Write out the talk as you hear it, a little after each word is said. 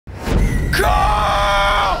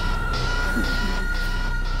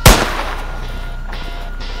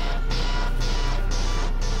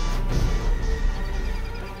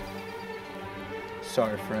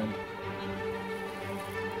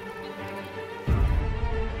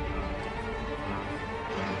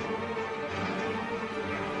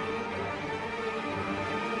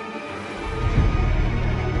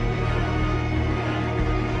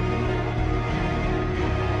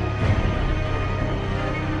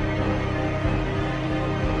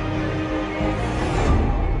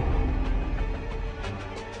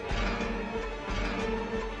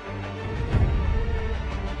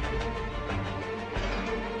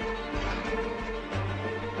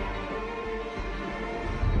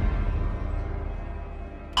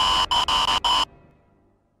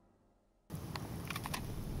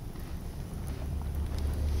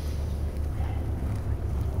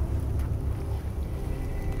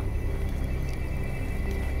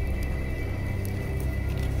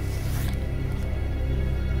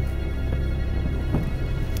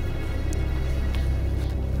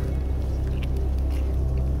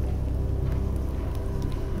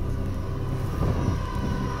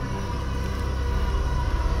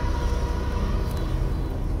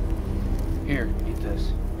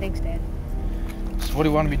So what do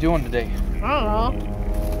you want to be doing today? I don't know.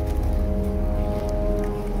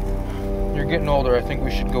 You're getting older. I think we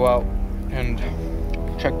should go out and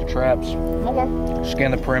check the traps. Okay.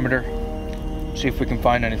 Scan the perimeter. See if we can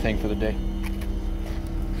find anything for the day.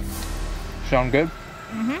 Sound good?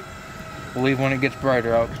 Mm-hmm. We'll leave when it gets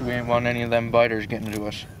brighter out because we ain't want any of them biters getting to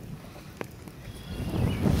us.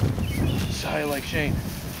 So how you like Shane?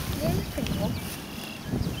 Yeah, he's pretty cool.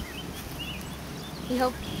 He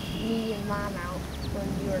helped me and Mom out when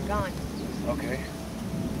you were gone. Okay.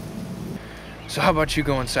 So how about you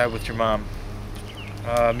go inside with your mom?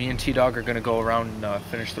 Me and T-Dog are going to go around and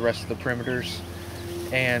finish the rest of the perimeters.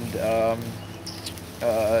 And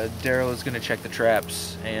Daryl is going to check the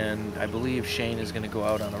traps. And I believe Shane is going to go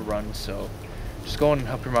out on a run. So just go and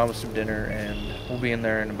help your mom with some dinner. And we'll be in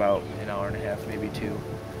there in about an hour and a half, maybe 2.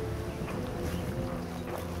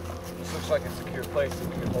 This looks like a secure place that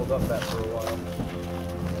we can hold up that for a while.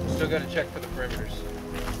 Still got to check for the perimeters.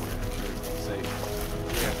 Safe.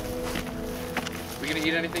 Yeah. We gonna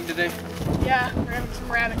eat anything today? Yeah, we're having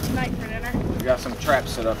some rabbit tonight for dinner. We got some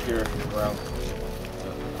traps set up here around.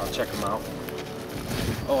 So I'll check them out.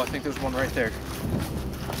 Oh, I think there's one right there.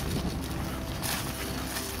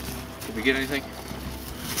 Did we get anything?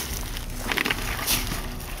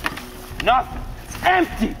 Nothing. It's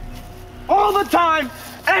empty. All the time,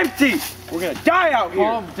 empty. We're gonna die out here.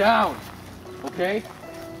 Calm down, okay?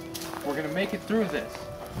 We're gonna make it through this.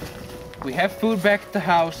 We have food back at the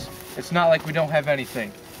house. It's not like we don't have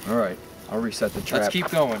anything. All right, I'll reset the trap. Let's keep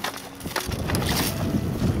going.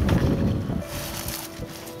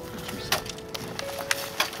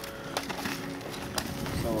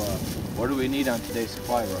 So, what do we need on today's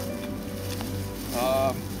supply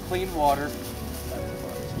run? Clean water.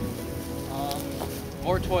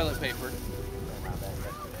 More toilet paper.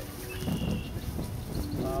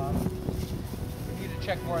 We need to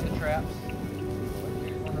check more on the traps.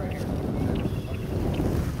 Here's one right here.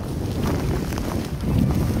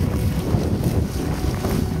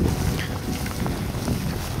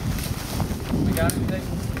 We got anything?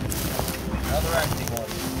 Another empty one.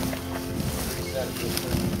 Reset it real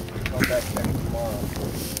quick. We can go back check it tomorrow.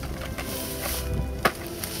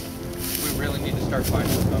 We really need to start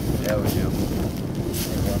finding stuff. Yeah, we do.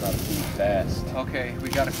 We're run out of food fast. Okay, we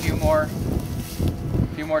got a few more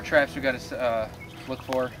traps we got to look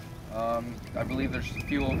for. I believe there's a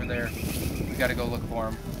few over there. We got to go look for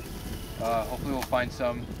them. Hopefully we'll find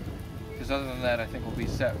some. Because other than that, I think we'll be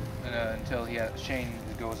set until Shane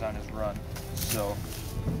goes on his run. So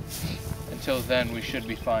until then, we should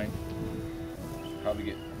be fine.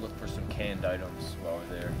 Probably look for some canned items while we're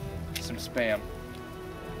there. Some Spam.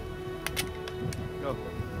 Go.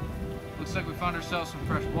 Looks like we found ourselves some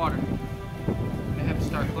fresh water. We're gonna have to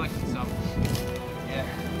start collecting some. Yeah.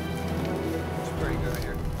 It's pretty good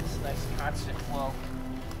here. It's a nice constant flow.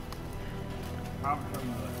 Probably from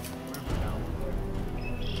the river down there.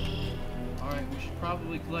 Alright, we should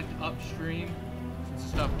probably collect upstream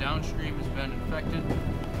since stuff downstream has been infected.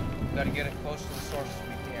 We've got to get it close to the source as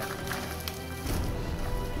we can.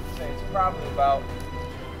 I'd say it's probably about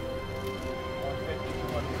 150,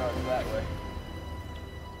 200 yards that way.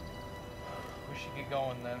 We should get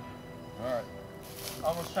going then. All right.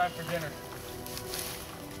 Almost time for dinner.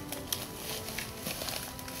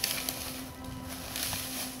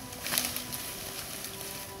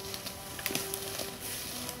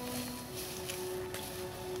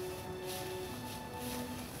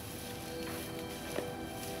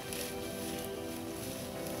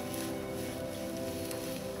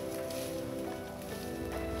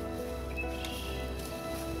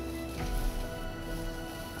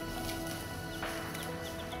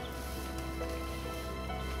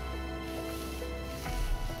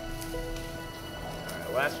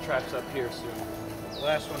 Last trap's up here soon. The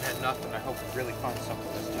last one had nothing. I hope we really find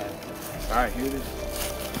something this time. All right, here it is.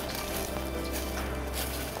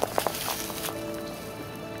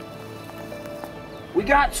 We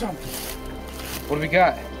got something. What do we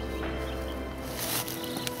got?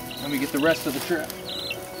 Let me get the rest of the trap.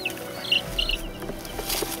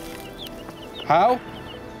 How? I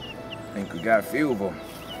think we got a few of them.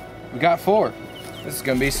 We got 4. This is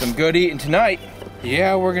gonna be some good eating tonight.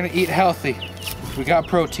 Yeah, we're gonna eat healthy. We got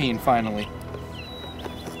protein finally.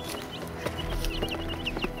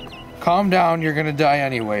 Calm down, you're gonna die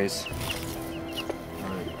anyways.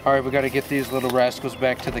 All right, we gotta get these little rascals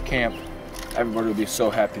back to the camp. Everybody will be so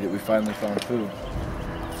happy that we finally found food.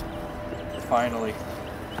 Finally.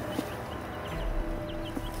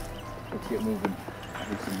 Let's get moving.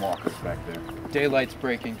 There's some walkers back there. Daylight's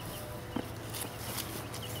breaking.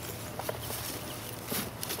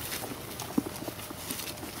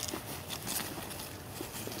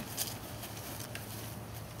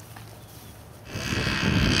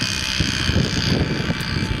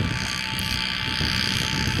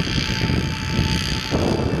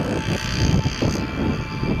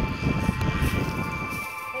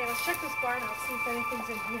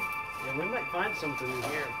 find something in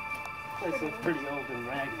here. This place looks pretty old and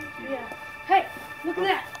raggedy here. Yeah. Hey, look at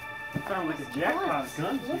that. We found like a jackpot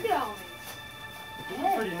gun. Look at all these. These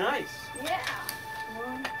are pretty nice. Yeah.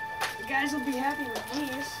 Well, the guys will be happy with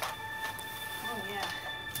these. Oh yeah.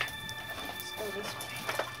 Let's go this way.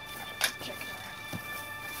 Check it out.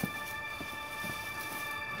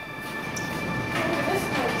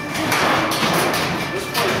 This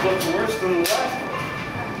place looks worse than the last one.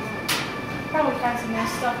 Probably find some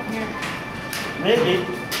nice stuff in here. Maybe.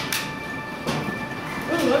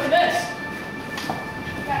 Ooh, look at this.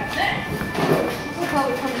 Got a net. This will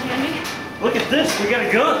probably come in handy. Look at this. We got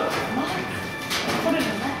a gun. Put it in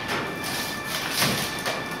that.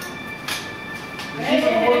 There's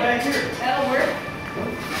even more back here. That'll work.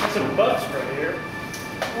 Got some bugs right here.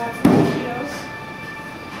 Lots of mosquitoes.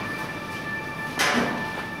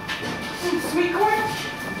 Some sweet corn.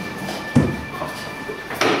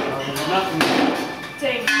 There's nothing.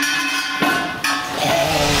 Take.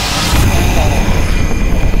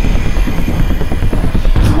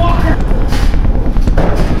 Walker!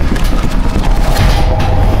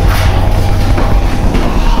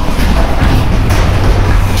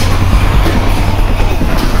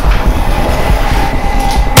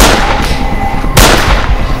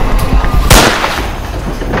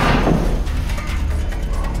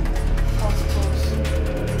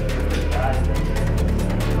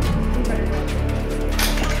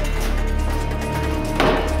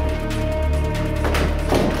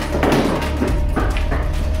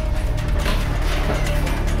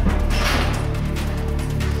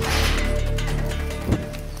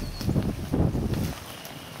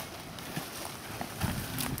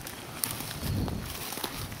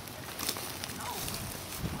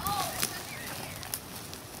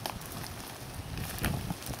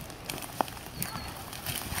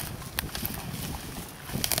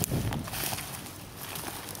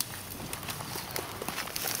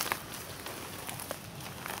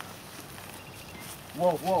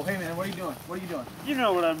 Whoa, whoa, hey man, what are you doing? What are you doing? You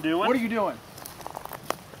know what I'm doing. What are you doing?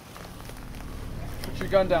 Put your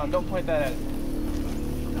gun down, don't point that at it.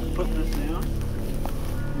 Put this down.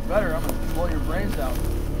 You better, I'm gonna blow your brains out.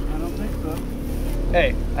 I don't think so.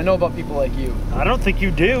 Hey, I know about people like you. I don't think you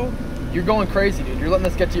do. You're going crazy, dude. You're letting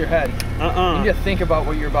this get to your head. You need to think about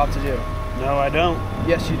what you're about to do. No, I don't.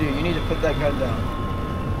 Yes, you do. You need to put that gun down.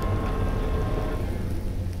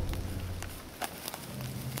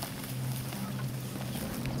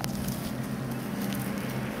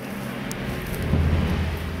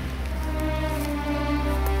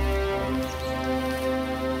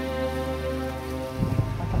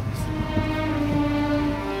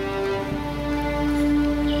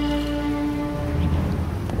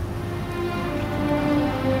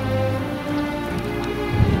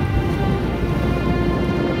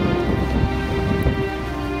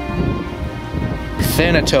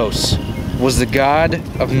 Thanatos was the god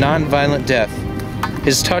of non-violent death.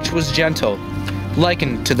 His touch was gentle,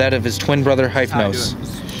 likened to that of his twin brother Hypnos.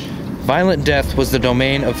 Violent death was the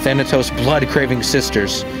domain of Thanatos' blood-craving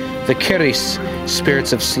sisters, the Keris,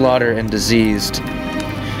 spirits of slaughter and diseased.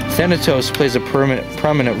 Thanatos plays a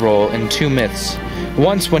prominent role in two myths.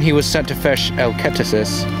 Once, when he was sent to fetch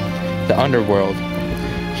Alcetasis, the underworld,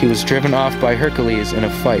 he was driven off by Hercules in a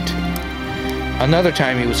fight. Another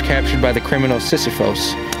time he was captured by the criminal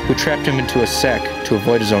Sisyphos, who trapped him into a sack to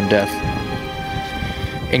avoid his own death.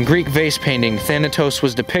 In Greek vase painting, Thanatos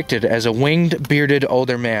was depicted as a winged, bearded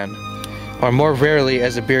older man, or more rarely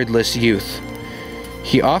as a beardless youth.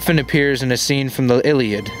 He often appears in a scene from the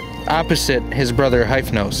Iliad, opposite his brother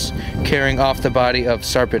Hypnos, carrying off the body of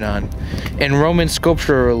Sarpedon. In Roman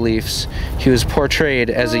sculptural reliefs, he was portrayed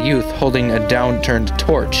as a youth holding a downturned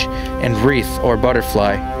torch and wreath or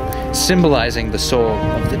butterfly, symbolizing the soul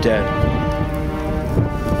of the dead.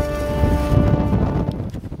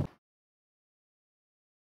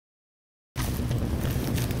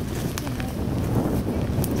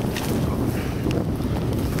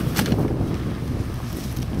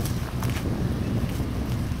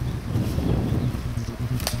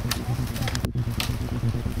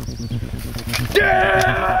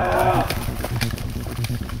 Yeah!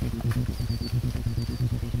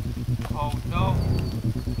 Oh no!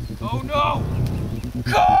 Oh no!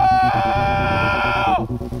 Carl!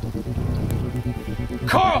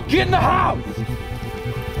 Carl, get in the house!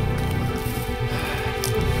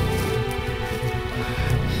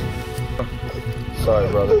 Sorry,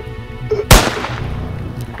 brother.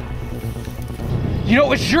 You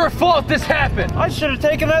know, it's your fault this happened! I should have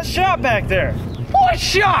taken that shot back there. What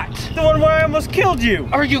shot? The one where I almost killed you.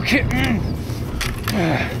 Are you kidding?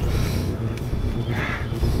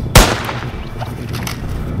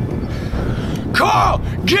 Carl,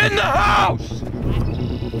 get in the house!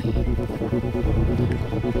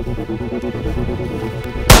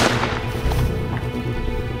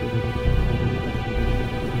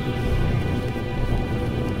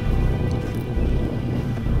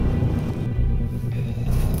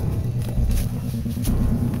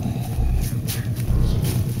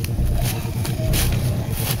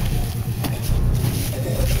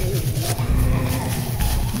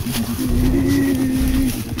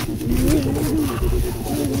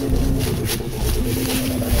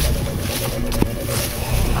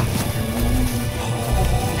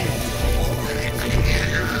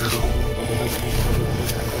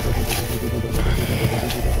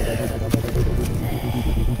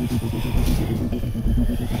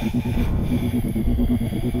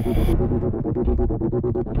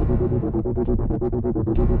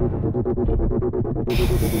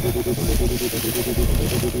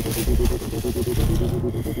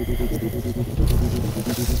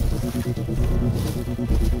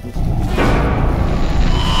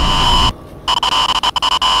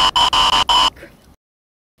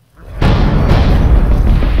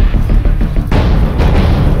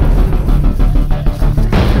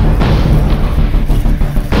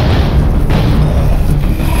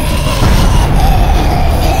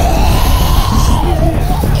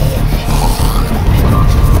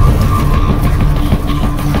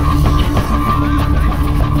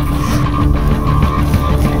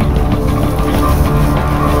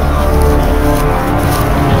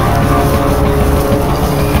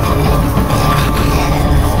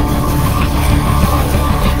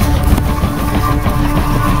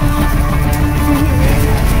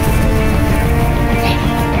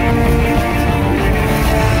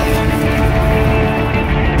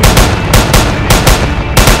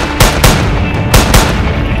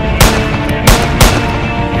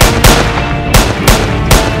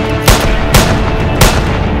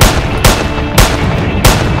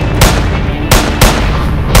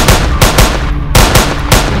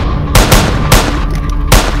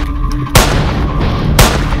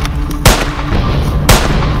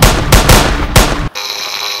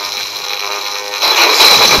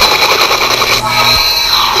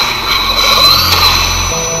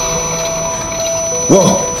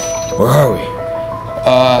 Whoa, where are we?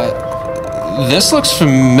 This looks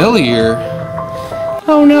familiar.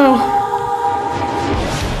 Oh no.